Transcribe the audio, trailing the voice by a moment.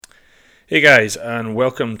Hey guys, and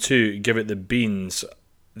welcome to Give It the Beans.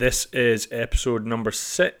 This is episode number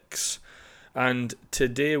 6, and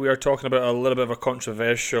today we are talking about a little bit of a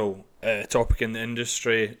controversial topic in the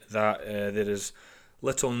industry that there is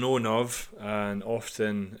little known of and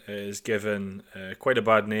often is given quite a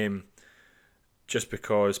bad name just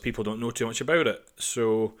because people don't know too much about it.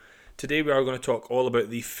 So today we are going to talk all about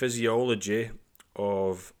the physiology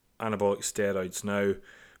of anabolic steroids. Now,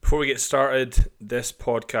 before we get started, this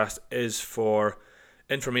podcast is for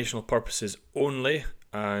informational purposes only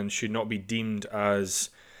and should not be deemed as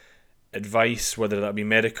advice, whether that be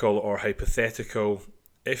medical or hypothetical.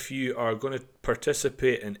 If you are going to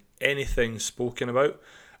participate in anything spoken about,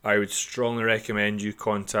 I would strongly recommend you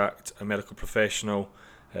contact a medical professional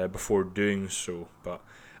before doing so. But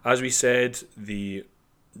as we said, the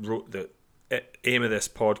aim of this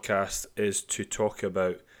podcast is to talk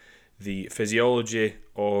about the physiology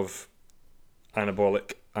of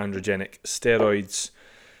anabolic androgenic steroids,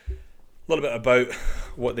 a little bit about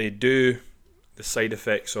what they do, the side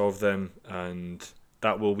effects of them, and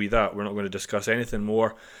that will be that. We're not going to discuss anything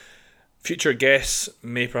more. Future guests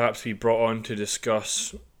may perhaps be brought on to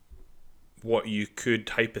discuss what you could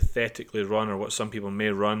hypothetically run or what some people may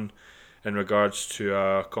run in regards to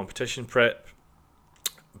a competition prep.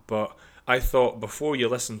 But I thought before you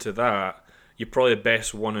listen to that, you probably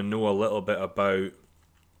best want to know a little bit about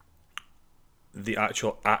the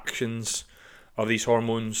actual actions of these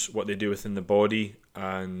hormones, what they do within the body,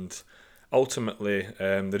 and ultimately,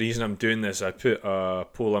 the reason I'm doing this, I put a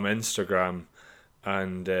poll on Instagram,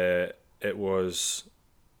 and it was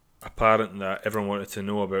apparent that everyone wanted to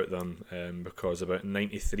know about them, because about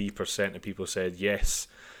 93% of people said yes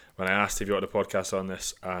when I asked if you want a podcast on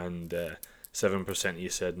this, and 7% of you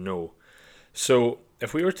said no. So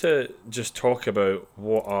if we were to just talk about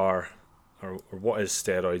what is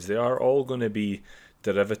steroids, they are all going to be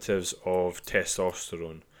derivatives of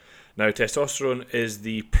testosterone. Now, testosterone is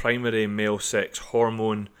the primary male sex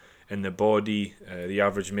hormone in the body. The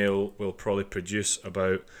average male will probably produce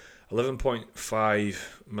about 11.5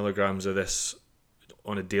 milligrams of this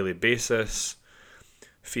on a daily basis.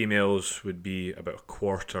 Females would be about a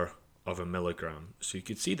quarter of a milligram. So you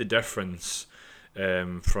could see the difference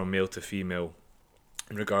from male to female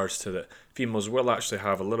in regards to that. Females will actually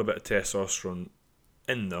have a little bit of testosterone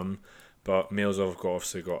in them, but males have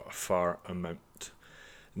obviously got a far amount.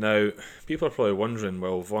 Now, people are probably wondering,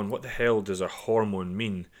 well, Vaughn, what the hell does a hormone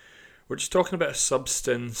mean? We're just talking about a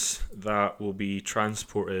substance that will be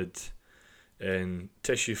transported in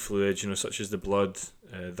tissue fluid, such as the blood,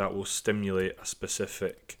 that will stimulate a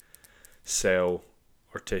specific cell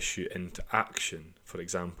or tissue into action, for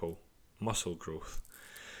example, muscle growth.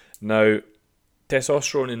 Now,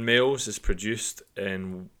 testosterone in males is produced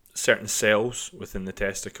in certain cells within the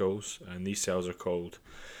testicles, and these cells are called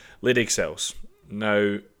Leydig cells.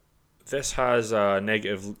 Now, this has a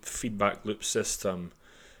negative feedback loop system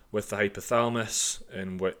with the hypothalamus,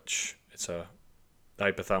 in which the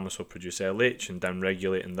hypothalamus will produce LH and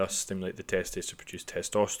downregulate and thus stimulate the testes to produce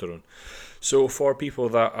testosterone. So for people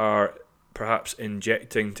that are perhaps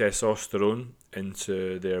injecting testosterone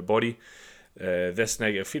into their body, this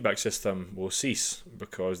negative feedback system will cease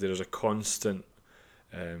because there is a constant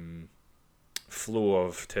flow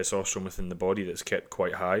of testosterone within the body that's kept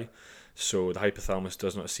quite high. So the hypothalamus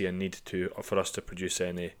does not see a need for us to produce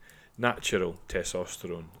any natural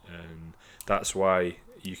testosterone, and that's why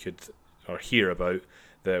you could hear about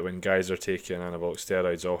that when guys are taking anabolic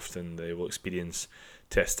steroids, often they will experience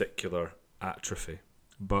testicular atrophy.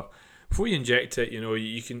 But before you inject it,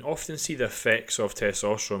 you can often see the effects of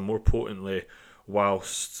testosterone more potently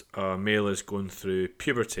whilst a male is going through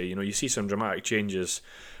puberty. You see some dramatic changes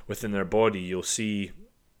within their body. You'll see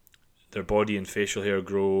their body and facial hair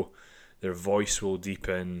grow, their voice will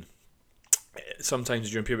deepen.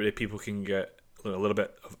 Sometimes during puberty, people can get a little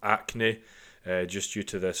bit of acne, just due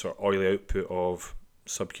to the sort of oily output of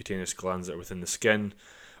subcutaneous glands that are within the skin.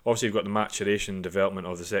 Obviously, you've got the maturation, development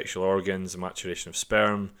of the sexual organs, the maturation of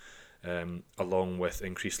sperm, along with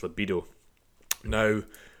increased libido. Now,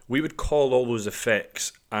 we would call all those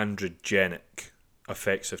effects androgenic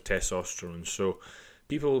effects of testosterone. So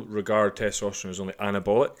people regard testosterone as only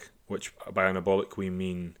anabolic, which by anabolic we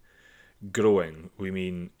mean growing. We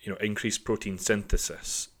mean increased protein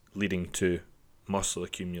synthesis leading to muscle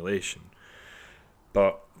accumulation.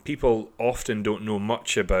 But people often don't know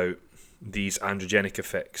much about these androgenic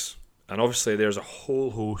effects. And obviously there's a whole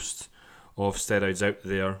host of steroids out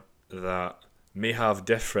there that may have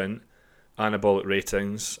different anabolic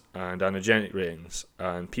ratings and androgenic ratings,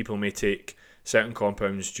 and people may take certain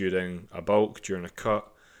compounds during a bulk, during a cut,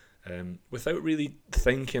 without really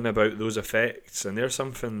thinking about those effects. And they're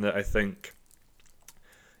something that I think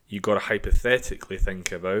you got to hypothetically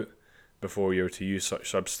think about before you're to use such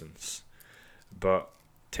substance. But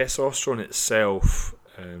testosterone itself,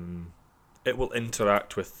 it will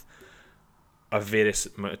interact with a various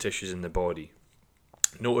amount of tissues in the body.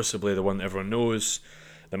 Noticeably, the one that everyone knows,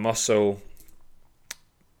 the muscle.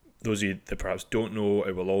 Those of you that perhaps don't know,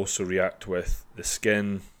 it will also react with the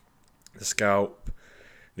skin, the scalp,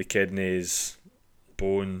 the kidneys,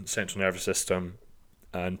 bone, central nervous system,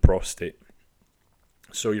 and prostate.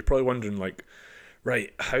 So you're probably wondering, like,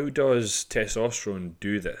 right, how does testosterone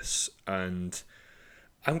do this? And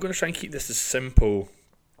I'm going to try and keep this as simple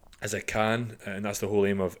as I can, and that's the whole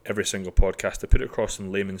aim of every single podcast, to put it across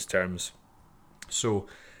in layman's terms. So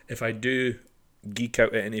if I do geek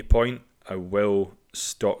out at any point, I will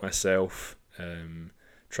stop myself,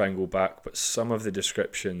 try and go back, but some of the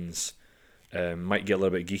descriptions might get a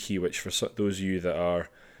little bit geeky, which for those of you that are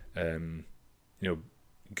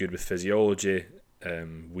good with physiology,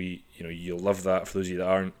 you'll love that. For those of you that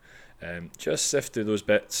aren't, just sift through those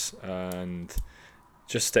bits and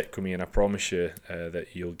just stick with me, and I promise you that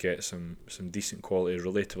you'll get some decent quality,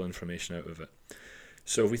 relatable information out of it.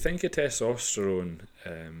 So if we think of testosterone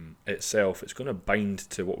itself, it's going to bind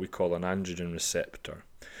to what we call an androgen receptor.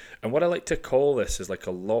 And what I like to call this is like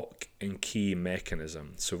a lock and key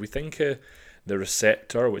mechanism. So if we think of the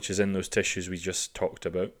receptor, which is in those tissues we just talked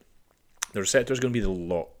about, the receptor is going to be the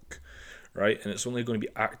lock, right? And it's only going to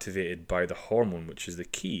be activated by the hormone, which is the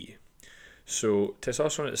key. So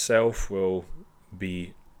testosterone itself will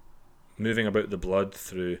be moving about the blood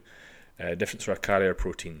through different sort of carrier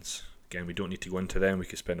proteins. Again, we don't need to go into them. We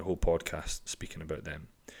could spend a whole podcast speaking about them.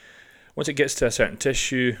 Once it gets to a certain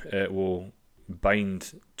tissue, it will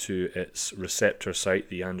bind to its receptor site,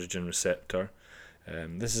 the androgen receptor.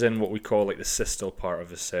 This is in what we call like the cystal part of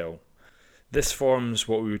the cell. This forms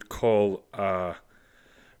what we would call a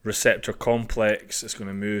receptor complex. It's going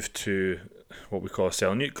to move to what we call a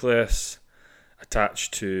cell nucleus,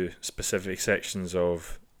 attached to specific sections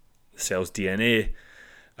of the cell's DNA.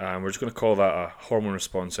 We're just going to call that a hormone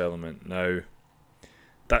response element. Now,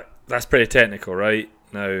 that's pretty technical, right?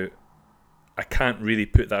 Now, I can't really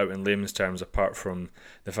put that out in layman's terms apart from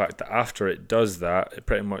the fact that after it does that, it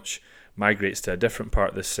pretty much migrates to a different part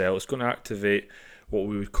of the cell. It's going to activate what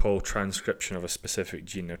we would call transcription of a specific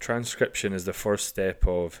gene. Now, transcription is the first step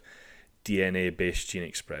of DNA-based gene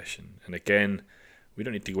expression. And again, we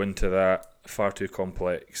don't need to go into that, far too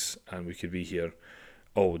complex, and we could be here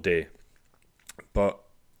all day. But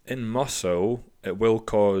in muscle, it will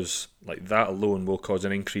cause, like that alone will cause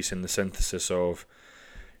an increase in the synthesis of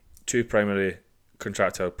two primary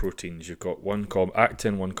contractile proteins. You've got one called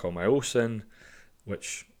actin, one called myosin,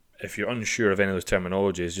 which, if you're unsure of any of those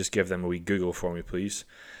terminologies, just give them a wee Google for me, please.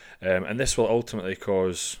 And this will ultimately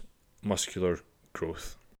cause muscular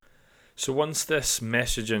growth. So once this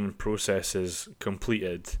messaging process is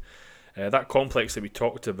completed, that complex that we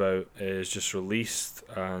talked about is just released,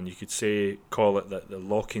 and you could call it that the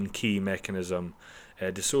lock and key mechanism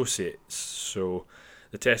dissociates. So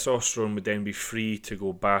the testosterone would then be free to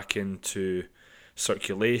go back into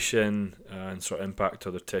circulation and sort of impact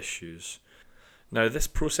other tissues. Now, this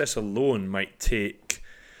process alone might take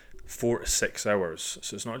 4 to 6 hours,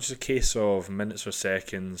 so it's not just a case of minutes or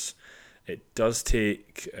seconds. It does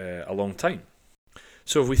take a long time.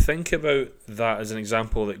 So if we think about that as an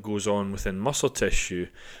example that goes on within muscle tissue,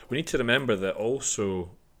 we need to remember that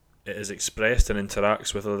also it is expressed and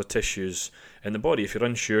interacts with other tissues in the body. If you're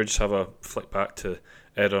unsure, just have a flick back to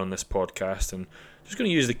earlier on this podcast, and I'm just going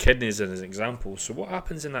to use the kidneys as an example. So what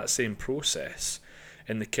happens in that same process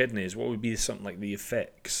in the kidneys? What would be something like the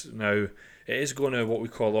effects? Now, it is going to what we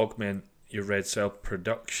call augment your red cell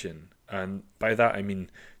production, and by that I mean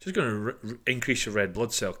just going to increase your red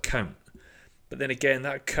blood cell count. But then again,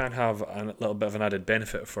 that can have a little bit of an added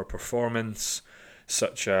benefit for performance,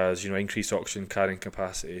 such as increased oxygen carrying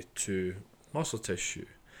capacity to muscle tissue.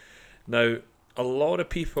 Now, a lot of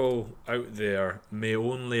people out there may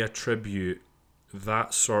only attribute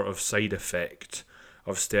that sort of side effect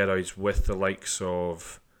of steroids with the likes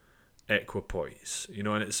of equipoise.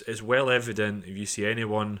 And it's well evident if you see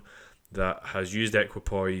anyone that has used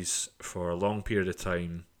equipoise for a long period of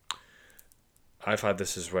time. I've had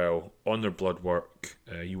this as well. On their blood work,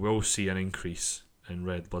 you will see an increase in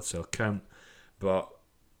red blood cell count, but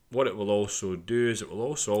what it will also do is it will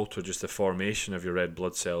also alter just the formation of your red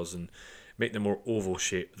blood cells and make them more oval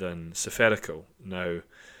shaped than spherical. Now,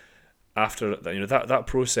 after that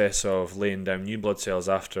process of laying down new blood cells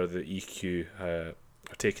after the EQ or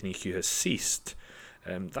taking EQ has ceased,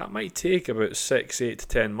 that might take about 6, 8 to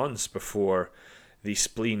 10 months before the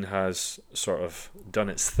spleen has sort of done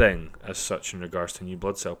its thing as such in regards to new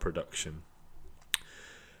blood cell production.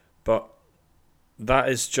 But that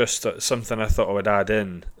is just something I thought I would add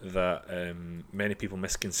in, that many people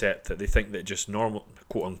misconcept, that they think that just normal,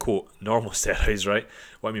 quote unquote, normal steroids, right?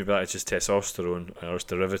 What I mean by that is just testosterone or its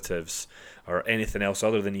derivatives or anything else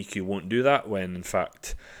other than EQ won't do that, when in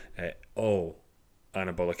fact all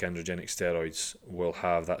anabolic androgenic steroids will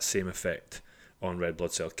have that same effect on red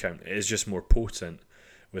blood cell count. It is just more potent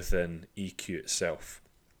within EQ itself.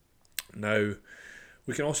 Now,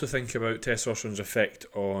 we can also think about testosterone's effect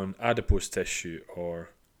on adipose tissue or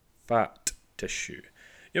fat tissue.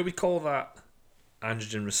 We call that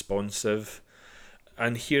androgen responsive,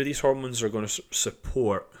 and here these hormones are going to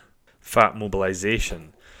support fat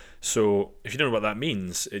mobilization. So if you don't know what that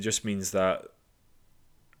means, it just means that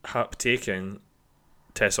taking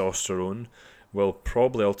testosterone will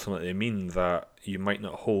probably ultimately mean that you might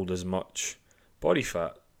not hold as much body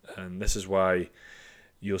fat, and this is why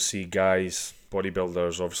you'll see guys,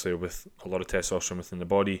 bodybuilders, obviously with a lot of testosterone within the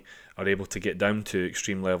body, are able to get down to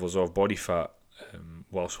extreme levels of body fat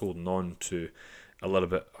whilst holding on to a little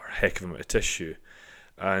bit or a heck of a amount of tissue.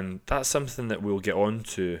 And that's something that we'll get on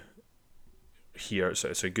to here. So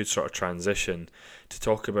it's a good sort of transition to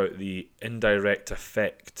talk about the indirect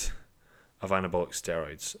effect of anabolic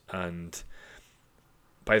steroids. And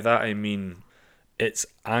by that I mean its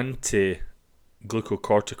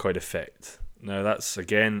anti-glucocorticoid effect. Now that's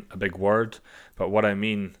again a big word, but what I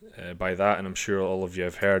mean by that, and I'm sure all of you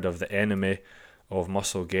have heard of the enemy of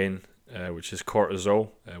muscle gain, which is cortisol,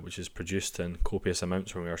 which is produced in copious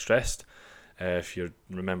amounts when we are stressed. If you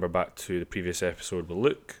remember back to the previous episode with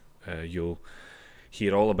Luke, you'll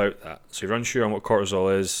hear all about that. So if you're unsure on what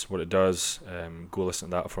cortisol is, what it does, go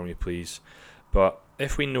listen to that for me, please. But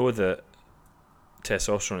if we know that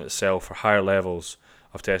testosterone itself, or higher levels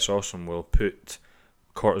of testosterone, will put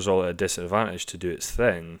cortisol at a disadvantage to do its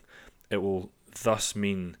thing, it will thus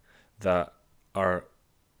mean that our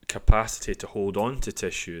capacity to hold on to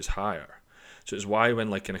tissue is higher. So it's why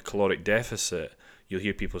when in a caloric deficit, you'll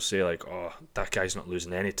hear people say oh, that guy's not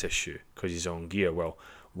losing any tissue because he's on gear. Well,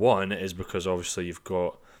 one is because obviously you've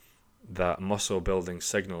got that muscle building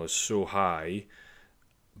signal is so high,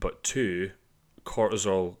 but two,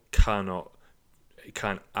 cortisol can't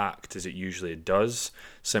act as it usually does,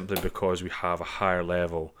 simply because we have a higher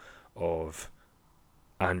level of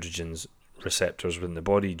androgens receptors within the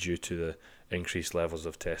body due to the increased levels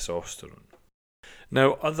of testosterone.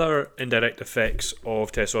 Now, other indirect effects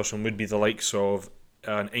of testosterone would be the likes of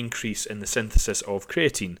an increase in the synthesis of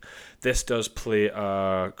creatine. This does play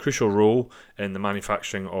a crucial role in the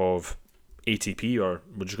manufacturing of ATP, or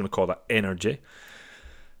we're just going to call that energy.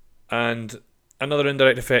 And another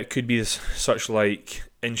indirect effect could be such like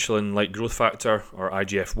insulin-like growth factor, or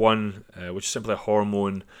IGF-1, which is simply a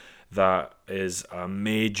hormone that is a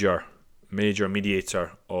major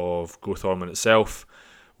mediator of growth hormone itself,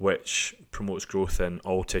 which promotes growth in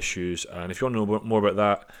all tissues. And if you want to know more about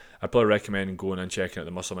that, I'd probably recommend going and checking out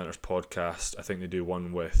the Muscle Mentors podcast. I think they do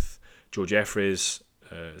one with Joe Jeffries.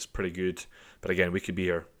 It's pretty good. But again, we could be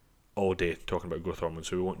here all day talking about growth hormones,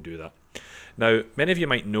 so we won't do that. Now, many of you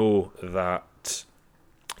might know that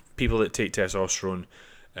people that take testosterone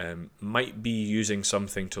might be using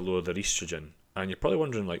something to lower their estrogen. And you're probably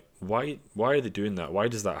wondering, why are they doing that? Why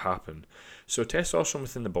does that happen? So testosterone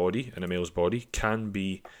within the body, in a male's body, can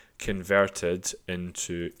be converted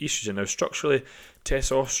into estrogen. Now, structurally,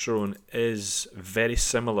 testosterone is very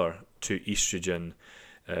similar to estrogen.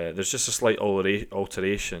 There's just a slight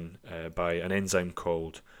alteration by an enzyme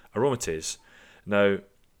called aromatase. Now,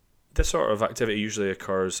 this sort of activity usually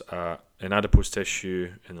occurs in adipose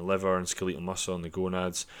tissue, in the liver and skeletal muscle, and the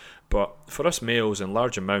gonads. But for us males, in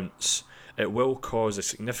large amounts, it will cause a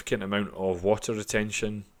significant amount of water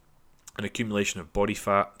retention, an accumulation of body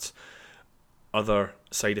fat, other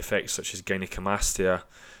side effects such as gynecomastia.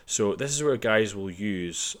 So this is where guys will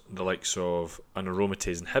use the likes of an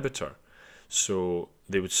aromatase inhibitor. So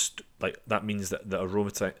they would that means that the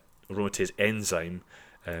aromatase enzyme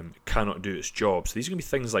cannot do its job. So these are going to be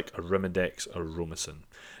things like arimidex or aromasin.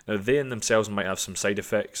 Now, they in themselves might have some side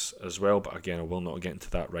effects as well, but again, I will not get into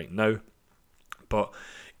that right now. But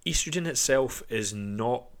estrogen itself is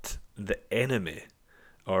not the enemy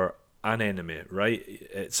or an enemy, right?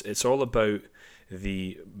 It's all about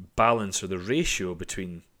the balance or the ratio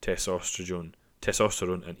between testosterone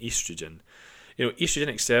and estrogen.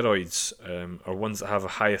 Estrogenic steroids are ones that have a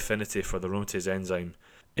high affinity for the aromatase enzyme.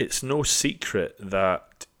 It's no secret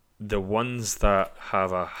that the ones that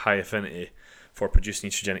have a high affinity for producing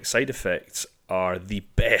estrogenic side effects are the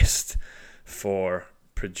best for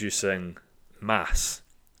producing mass.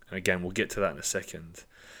 And again, we'll get to that in a second.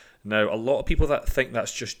 Now, a lot of people that think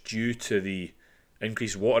that's just due to the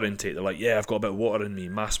increased water intake, they're like, yeah, I've got a bit of water in me,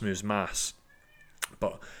 mass moves mass.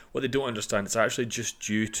 But what they don't understand, it's actually just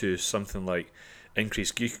due to something like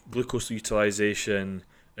increased glucose utilization,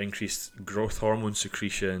 increased growth hormone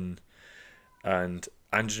secretion, and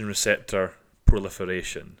androgen receptor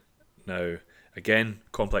proliferation. Now, again,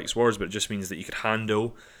 complex words, but it just means that you could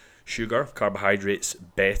handle sugar, carbohydrates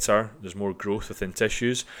better. There's more growth within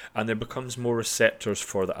tissues, and there becomes more receptors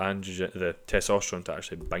for the testosterone to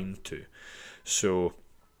actually bind to. So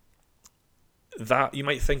that you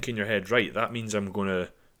might think in your head, right? That means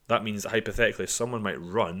that hypothetically someone might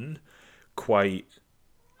run quite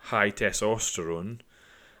high testosterone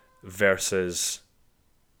versus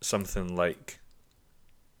something like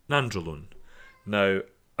nandrolone. Now,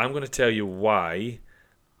 I'm going to tell you why,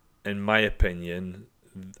 in my opinion,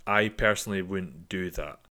 I personally wouldn't do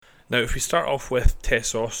that. Now, if we start off with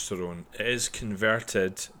testosterone, it is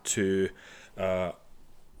converted to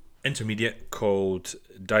intermediate called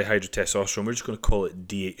dihydrotestosterone. We're just going to call it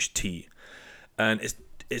DHT. And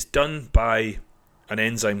it's done by an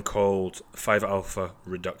enzyme called 5-alpha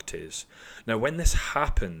reductase. Now, when this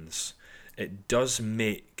happens, it does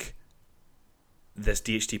make this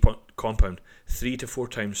DHT compound 3 to 4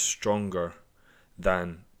 times stronger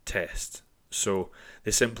than test. So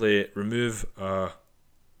they simply remove a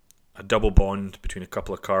double bond between a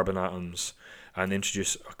couple of carbon atoms and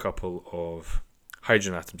introduce a couple of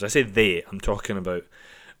hydrogen atoms. I say they, I'm talking about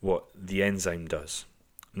what the enzyme does.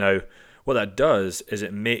 Now, what that does is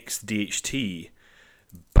it makes DHT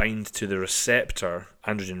bind to the receptor,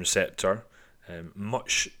 androgen receptor,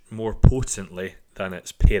 much more potently than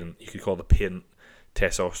its parent. You could call the parent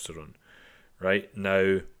testosterone. Right?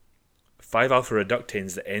 Now, 5-alpha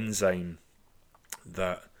reductase, the enzyme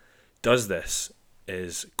that does this,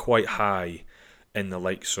 is quite high in the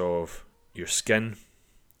likes of your skin,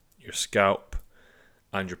 your scalp,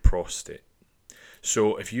 and your prostate.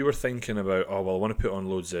 So if you were thinking about, oh well, I want to put on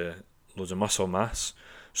loads of muscle mass,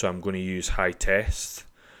 so I'm going to use high test.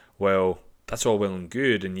 Well, that's all well and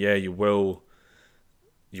good, and yeah, you will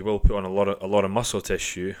put on a lot of muscle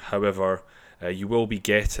tissue. However, you will be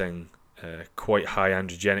getting quite high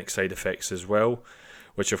androgenic side effects as well,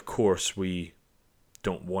 which of course we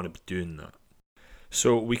don't want to be doing that.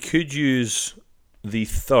 So we could use the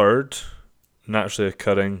third naturally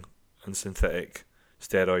occurring and synthetic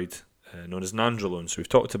steroid known as nandrolone. So we've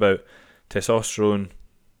talked about testosterone,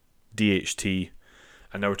 DHT,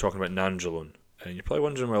 and now we're talking about nandrolone. And you're probably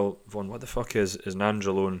wondering, well, Vaughn, what the fuck is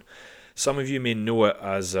nandrolone? Some of you may know it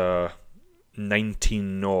as a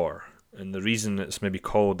 19-nor. And the reason it's maybe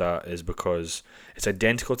called that is because it's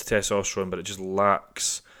identical to testosterone, but it just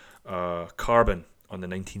lacks carbon on the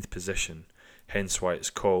 19th position, hence why it's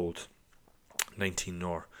called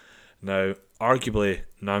 19-nor. Now, arguably,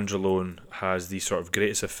 nandrolone has the sort of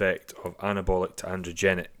greatest effect of anabolic to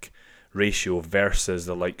androgenic ratio versus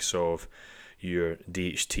the likes of your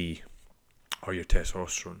DHT or your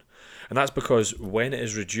testosterone. And that's because when it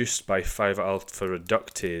is reduced by 5-alpha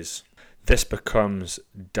reductase, this becomes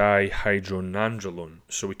dihydronandrolone.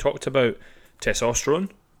 So we talked about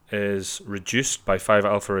testosterone is reduced by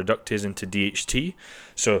 5-alpha reductase into DHT.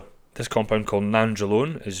 So this compound called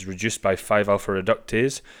nandrolone is reduced by 5-alpha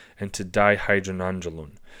reductase into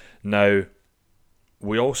dihydronandrolone. Now,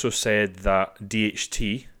 we also said that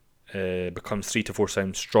DHT becomes 3 to 4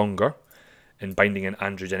 times stronger in binding in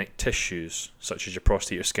androgenic tissues, such as your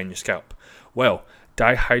prostate, your skin, your scalp. Well,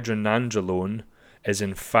 dihydronandrolone is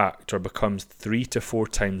in fact, or becomes 3 to 4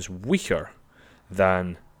 times weaker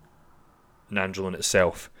than nandrolone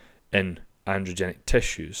itself in androgenic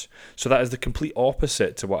tissues. So that is the complete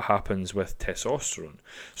opposite to what happens with testosterone.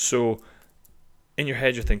 So in your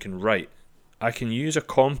head you're thinking, right, I can use a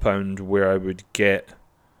compound where I would get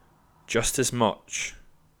just as much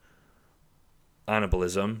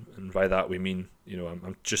anabolism, and by that we mean,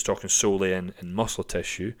 I'm just talking solely in muscle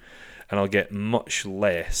tissue, and I'll get much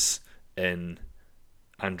less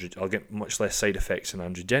I'll get much less side effects in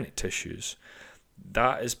androgenic tissues.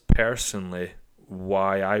 That is personally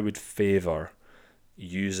why I would favour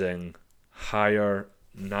using higher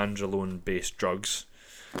nandrolone-based drugs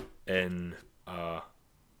in a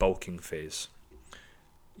bulking phase.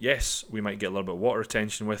 Yes, we might get a little bit of water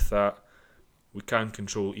retention with that. We can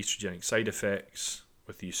control estrogenic side effects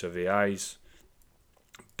with the use of AIs.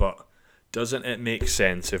 But doesn't it make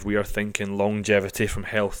sense, if we are thinking longevity from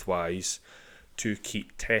health-wise, to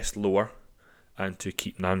keep test lower and to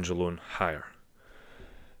keep nandrolone higher?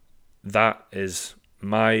 That is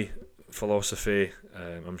my philosophy.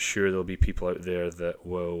 I'm sure there'll be people out there that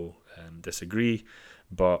will disagree,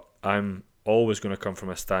 but I'm always going to come from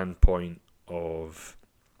a standpoint of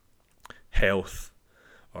health,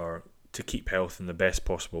 or to keep health in the best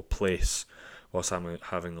possible place whilst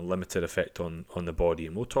having a limited effect on the body.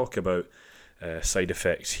 And we'll talk about side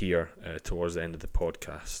effects here towards the end of the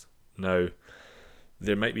podcast. Now,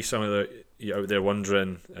 there might be some of you out there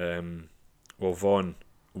wondering, well, Vaughn,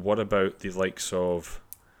 what about the likes of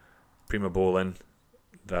primobolan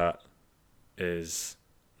that is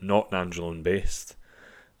not nandrolone based,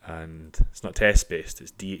 and it's not test based,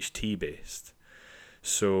 it's DHT based.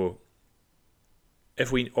 So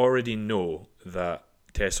if we already know that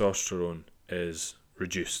testosterone is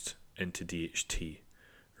reduced into DHT,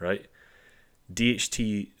 right?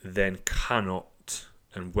 DHT then cannot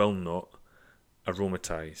and will not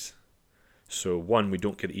aromatize. So one, we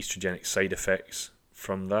don't get estrogenic side effects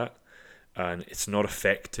from that, and it's not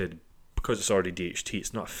affected, because it's already DHT,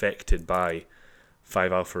 it's not affected by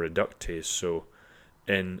 5-alpha reductase. So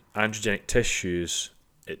in androgenic tissues,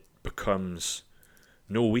 it becomes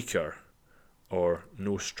no weaker or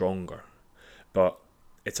no stronger, but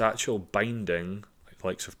its actual binding, like the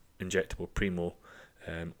likes of injectable Primo,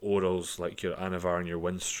 orals like your Anavar and your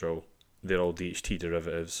Winstrol, they're all DHT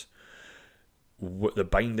derivatives. The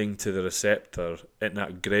binding to the receptor isn't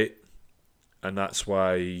that great, and that's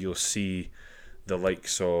why you'll see the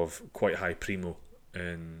likes of quite high Primo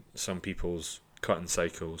in some people's cutting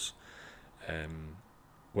cycles,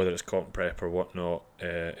 whether it's cotton prep or whatnot.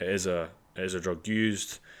 It is a drug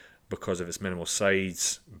used because of its minimal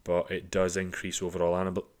sides, but it does increase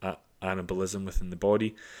overall anabolism within the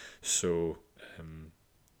body. So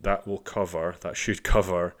that should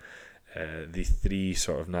cover the three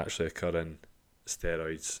sort of naturally occurring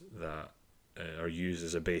steroids that are used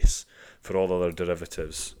as a base for all other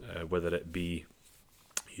derivatives, whether it be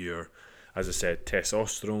your, as I said,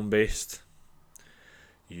 testosterone based,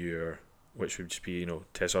 which would just be,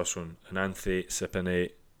 testosterone enanthate,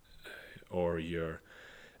 cypionate, or your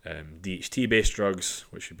DHT based drugs,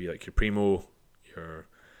 which would be like your Primo,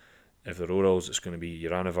 if they're orals, it's going to be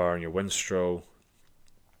your Anavar and your Winstrol.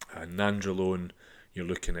 And nandrolone, you're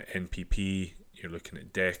looking at NPP, you're looking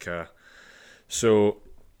at DECA. So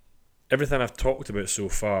everything I've talked about so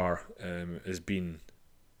far has been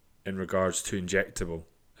in regards to injectable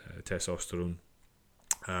testosterone,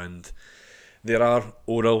 and there are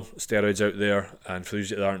oral steroids out there, and for those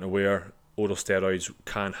that aren't aware, oral steroids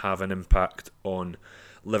can have an impact on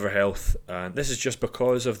liver health, and this is just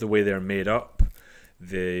because of the way they're made up.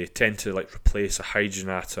 They tend to replace a hydrogen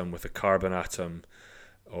atom with a carbon atom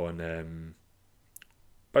on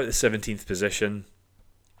about the 17th position,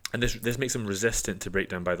 and this makes them resistant to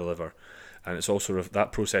breakdown by the liver, and it's also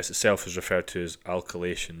that process itself is referred to as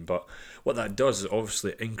alkylation. But what that does is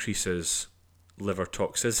obviously increases liver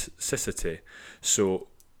toxicity. So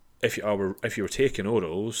if you were taking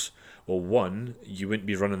orals, well, one, you wouldn't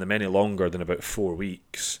be running them any longer than about 4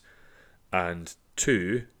 weeks, and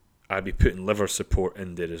two, I'd be putting liver support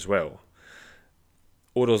in there as well.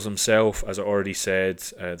 Orals themselves, as I already said,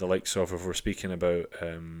 the likes of, if we're speaking about,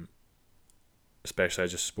 especially I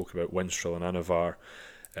just spoke about Winstrol and Anavar,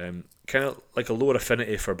 kind of like a lower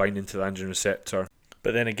affinity for binding to the androgen receptor.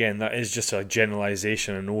 But then again, that is just a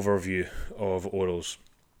generalization and overview of orals.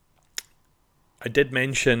 I did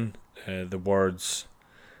mention the words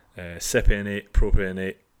cypionate,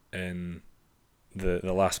 propionate in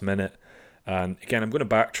the last minute. And again, I'm going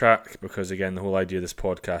to backtrack because, again, the whole idea of this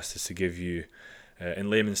podcast is to give you, in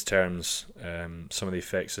layman's terms, some of the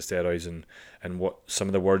effects of steroids and what some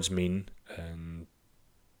of the words mean.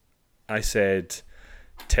 I said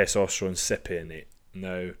testosterone cypionate.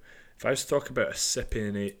 Now, if I was to talk about a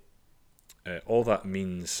cypionate, all that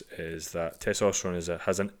means is that testosterone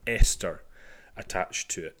has an ester attached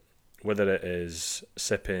to it, whether it is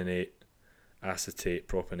cypionate, acetate,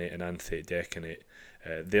 propionate, enanthate, decanate.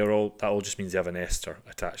 That all just means they have an ester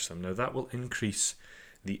attached to them. Now, that will increase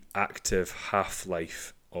the active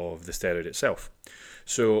half-life of the steroid itself.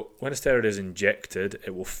 So when a steroid is injected,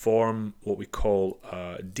 it will form what we call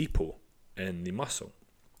a depot in the muscle,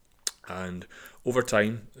 and over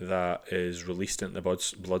time that is released into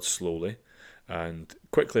the blood slowly, and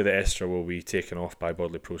quickly the ester will be taken off by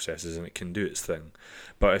bodily processes and it can do its thing.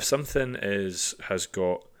 But if something has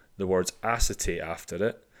got the words acetate after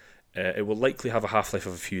it, it will likely have a half-life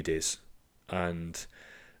of a few days, and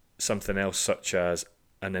something else such as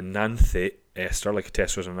an enanthate ester, like a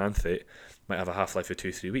testosterone enanthate, might have a half-life of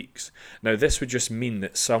 2-3 weeks. Now, this would just mean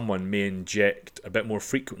that someone may inject a bit more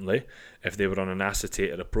frequently if they were on an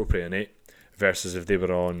acetate or a propionate versus if they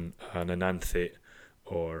were on an enanthate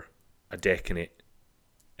or a decanate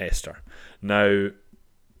ester. Now,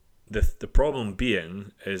 the problem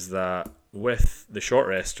being is that with the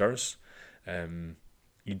shorter esters,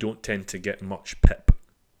 you don't tend to get much PIP.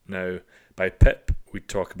 Now, by PIP, we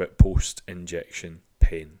talk about post-injection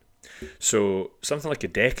pain. So something like a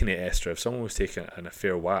decanoate ester, if someone was taking a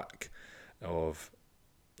fair whack of,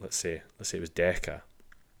 let's say it was decanate,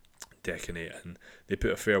 and they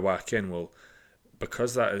put a fair whack in, well,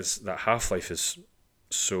 because that half-life is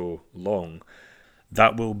so long,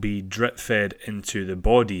 that will be drip fed into the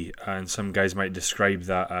body, and some guys might describe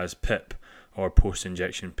that as PIP or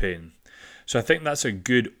post-injection pain. So I think that's a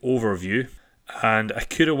good overview, and I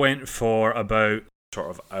could have went for about sort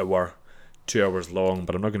of hour, 2 hours long,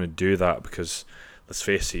 but I'm not going to do that because, let's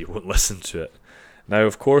face it, you won't listen to it. Now,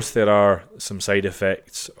 of course, there are some side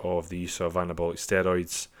effects of the use of anabolic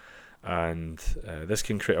steroids, and this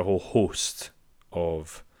can create a whole host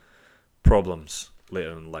of problems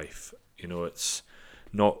later in life. It's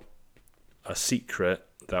not a secret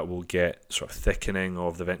that we'll get sort of thickening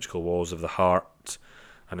of the ventricle walls of the heart,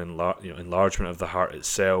 an enlargement of the heart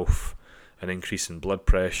itself, an increase in blood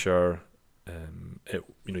pressure. The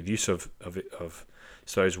use of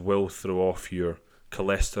steroids will throw off your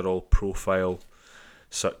cholesterol profile,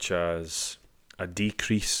 such as a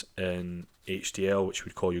decrease in HDL, which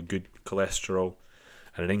we'd call your good cholesterol,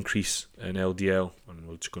 and an increase in LDL, and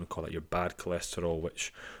we're just going to call that your bad cholesterol,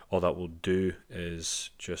 which all that will do is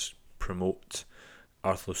just promote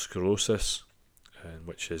atherosclerosis,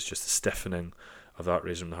 which is just the stiffening of the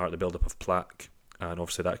arteries from the heart, the buildup of plaque, and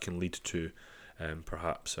obviously that can lead to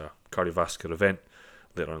perhaps a cardiovascular event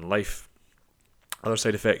later on in life. Other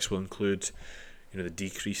side effects will include, the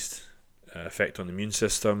decreased effect on the immune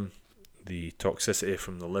system, the toxicity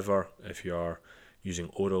from the liver if you are using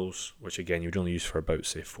orals, which again you would only use for about,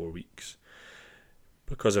 say, 4 weeks.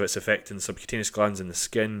 Because of its effect in the subcutaneous glands in the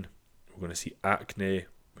skin, we're going to see acne,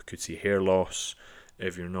 we could see hair loss.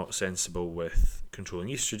 If you're not sensible with controlling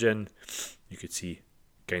estrogen, you could see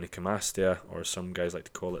gynecomastia, or some guys like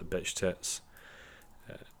to call it bitch tits.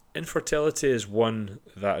 Infertility is one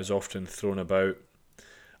that is often thrown about.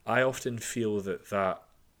 I often feel that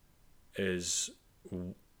is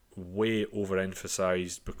way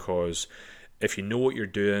overemphasized, because if you know what you're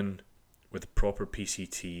doing with the proper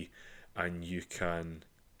PCT and you can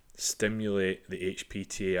stimulate the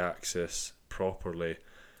HPTA axis properly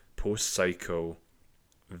post-cycle,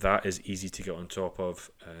 that is easy to get on top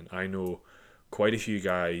of. And I know quite a few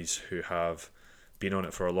guys who have been on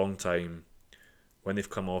it for a long time. When they've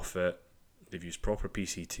come off it, they've used proper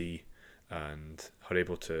PCT and are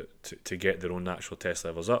able to get their own natural test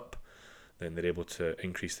levels up. Then they're able to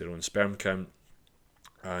increase their own sperm count,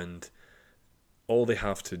 and all they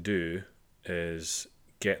have to do is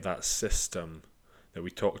get that system that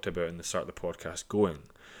we talked about in the start of the podcast going.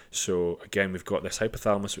 So again, we've got this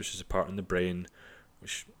hypothalamus, which is a part in the brain,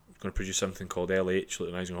 which is going to produce something called LH,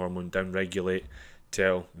 luteinizing hormone, downregulate,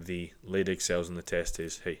 tell the Leydig cells in the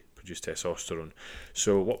testes, hey, produce testosterone.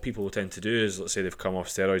 So what people will tend to do is, let's say they've come off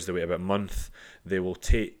steroids, they wait about a month, they will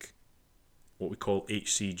take what we call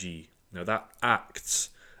HCG. Now that acts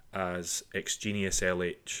as extraneous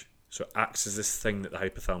LH. So it acts as this thing that the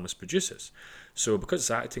hypothalamus produces. So because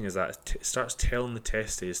it's acting as that, it starts telling the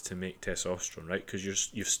testes to make testosterone, right?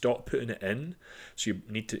 Because you've stopped putting it in, so you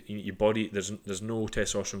need to, your body, there's no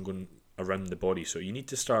testosterone going around the body, so you need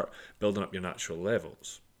to start building up your natural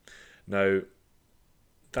levels. Now,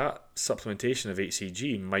 that supplementation of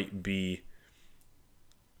HCG might be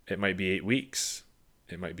 8 weeks,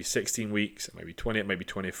 it might be 16 weeks, it might be 20, it might be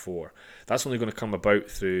 24. That's only going to come about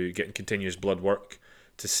through getting continuous blood work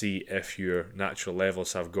to see if your natural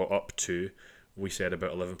levels have got up to, we said,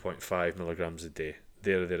 about 11.5 milligrams a day,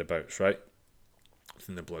 there or thereabouts, right,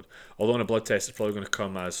 in the blood. Although on a blood test, it's probably going to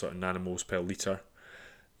come as sort of nanomoles per litre.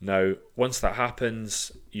 Now, once that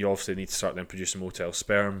happens, you obviously need to start then producing motile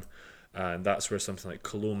sperm, and that's where something like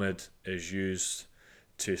Clomid is used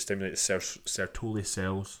to stimulate the Sertoli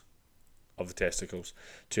cells of the testicles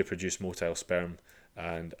to produce motile sperm.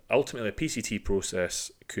 And ultimately, a PCT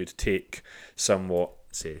process could take somewhat,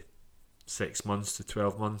 say, 6 months to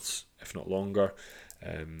 12 months, if not longer.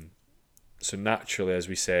 So naturally, as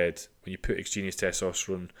we said, when you put extraneous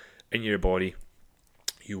testosterone in your body,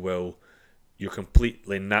 your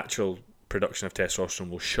completely natural production of testosterone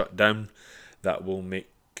will shut down. That will make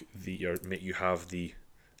you have the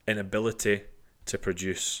inability to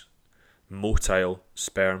produce motile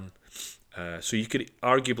sperm. So you could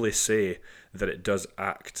arguably say that it does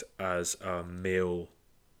act as a male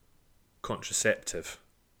contraceptive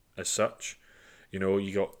as such.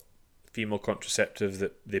 You got female contraceptive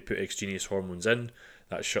that they put extraneous hormones in,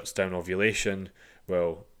 that shuts down ovulation.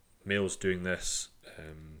 Well, males doing this,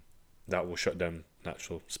 that will shut down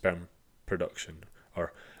natural sperm production,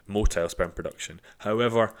 or motile sperm production.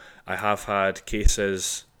 However, I have heard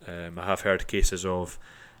cases of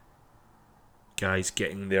guys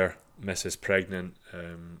getting their missus pregnant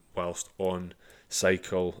whilst on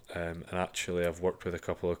cycle, and actually I've worked with a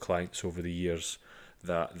couple of clients over the years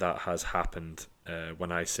that has happened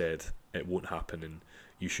when I said it won't happen and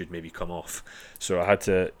you should maybe come off. So I had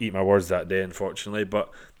to eat my words that day, unfortunately.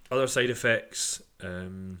 But other side effects,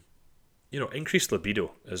 increased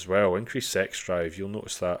libido as well, increased sex drive. You'll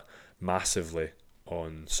notice that massively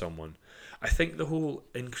on someone. I think the whole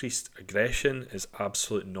increased aggression is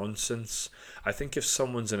absolute nonsense. I think if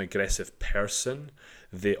someone's an aggressive person,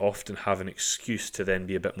 they often have an excuse to then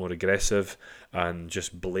be a bit more aggressive and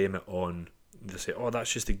just blame it on, they say, oh,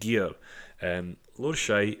 that's just the gear. Load of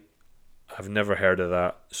shite. I've never heard of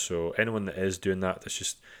that. So anyone that is doing that,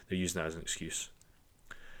 they're using that as an excuse.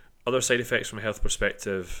 Other side effects from a health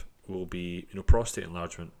perspective will be, prostate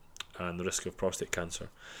enlargement and the risk of prostate cancer.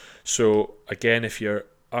 So again, if you're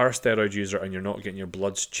a steroid user and you're not getting your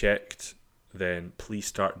bloods checked, then please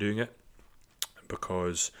start doing it,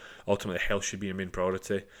 because ultimately health should be your main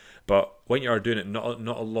priority. But when you are doing it, not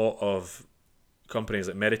a lot of companies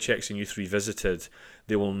like Medichecks and Youth Revisited,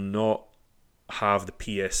 they will not have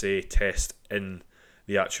the PSA test in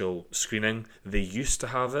the actual screening. They used to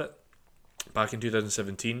have it back in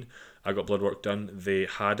 2017. I got blood work done, they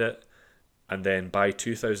had it, and then by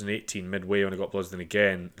 2018, midway when I got bloods done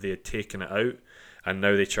again, they had taken it out, and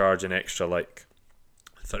now they charge an extra like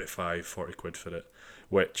 35, 40 quid for it,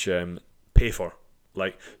 which pay for.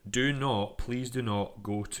 Like, please do not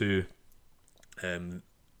go to a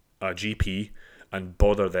GP and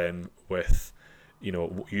bother them with,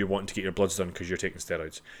 you want to get your bloods done because you're taking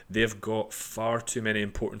steroids. They've got far too many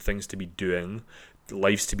important things to be doing,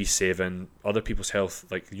 lives to be saving, other people's health.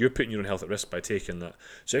 Like, you're putting your own health at risk by taking that.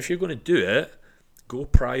 So if you're going to do it, go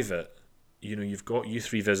private. You've got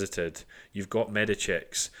Youth Revisited, you've got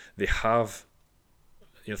Medichecks. They have,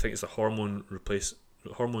 I think it's the hormone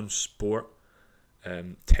sport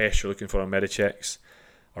test you're looking for on Medichecks,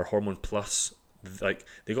 or Hormone Plus. Like,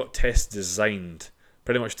 they got tests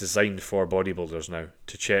pretty much designed for bodybuilders now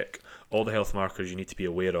to check all the health markers you need to be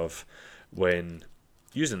aware of when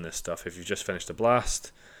using this stuff. If you've just finished a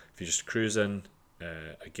blast, if you're just cruising,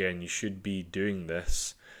 again, you should be doing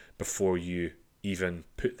this before you even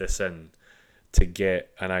put this in, to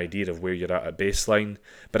get an idea of where you're at baseline.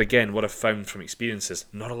 But again, what I've found from experience is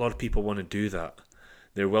not a lot of people want to do that.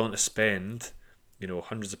 They're willing to spend,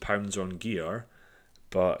 hundreds of pounds on gear,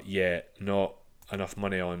 but yet not enough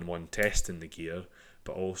money on one, testing the gear,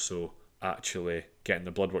 but also actually getting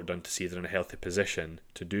the blood work done to see if they're in a healthy position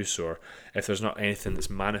to do so, or if there's not anything that's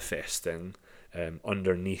manifesting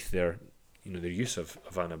underneath their use of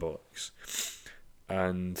anabolics.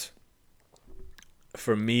 And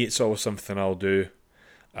for me, it's always something I'll do,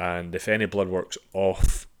 and if any blood work's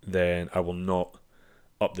off, then I will not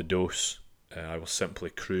up the dose. I will simply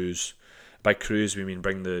cruise. By cruise, we mean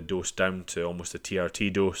bring the dose down to almost a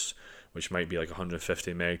TRT dose, which might be like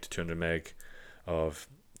 150 meg to 200 meg of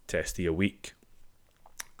testy a week,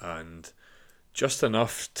 and just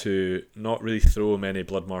enough to not really throw many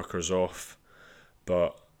blood markers off,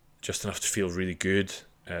 but just enough to feel really good,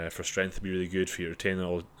 for strength to be really good, for you retaining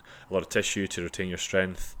a lot of tissue to retain your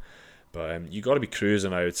strength. But you got to be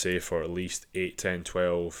cruising, I would say, for at least 8, 10,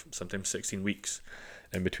 12, sometimes 16 weeks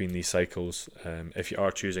in between these cycles, if you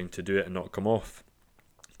are choosing to do it and not come off.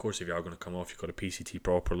 Of course, if you are going to come off, you've got to PCT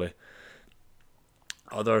properly.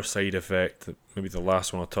 Other side effect, maybe the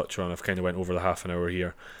last one I'll touch on, I've kind of went over the half an hour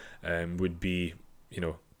here, would be,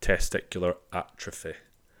 testicular atrophy,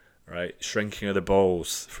 right? Shrinking of the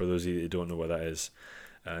balls, for those of you that don't know what that is.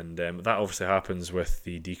 And that obviously happens with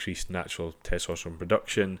the decreased natural testosterone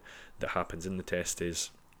production that happens in the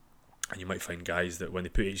testes. And you might find guys that when they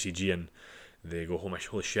put HCG in, they go,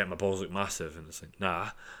 holy shit, my balls look massive. And it's like, nah,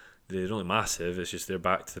 they're only massive, it's just they're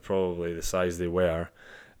back to probably the size they were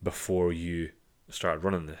before you started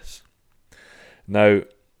running this. Now,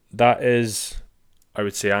 that is, I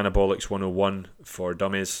would say, Anabolics 101 for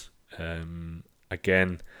dummies.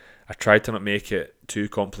 Again, I tried to not make it too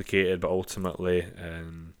complicated, but ultimately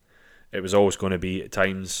it was always going to be at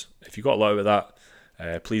times. If you got a lot out of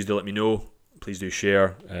that, please do let me know. Please do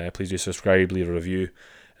share. Please do subscribe, leave a review.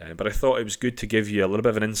 But I thought it was good to give you a little bit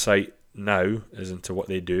of an insight now as into what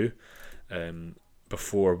they do,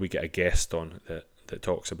 before we get a guest on that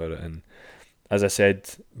talks about it. And as I said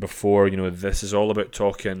before, this is all about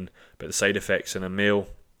talking about the side effects in a male.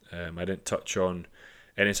 I didn't touch on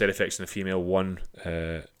any side effects in a female. One,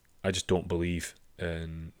 I just don't believe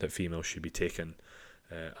that females should be taking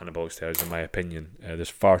anabolic steroids, in my opinion. There's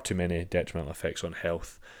far too many detrimental effects on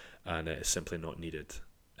health, and it's simply not needed.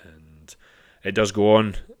 And it does go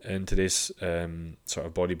on in today's sort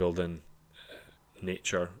of bodybuilding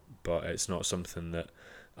nature, but it's not something that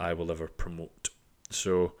I will ever promote.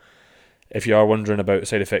 So if you are wondering about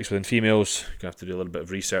side effects within females, you have to do a little bit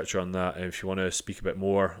of research on that. If you want to speak a bit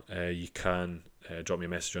more, you can drop me a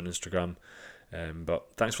message on Instagram.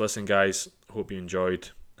 But thanks for listening, guys. Hope you enjoyed.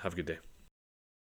 Have a good day.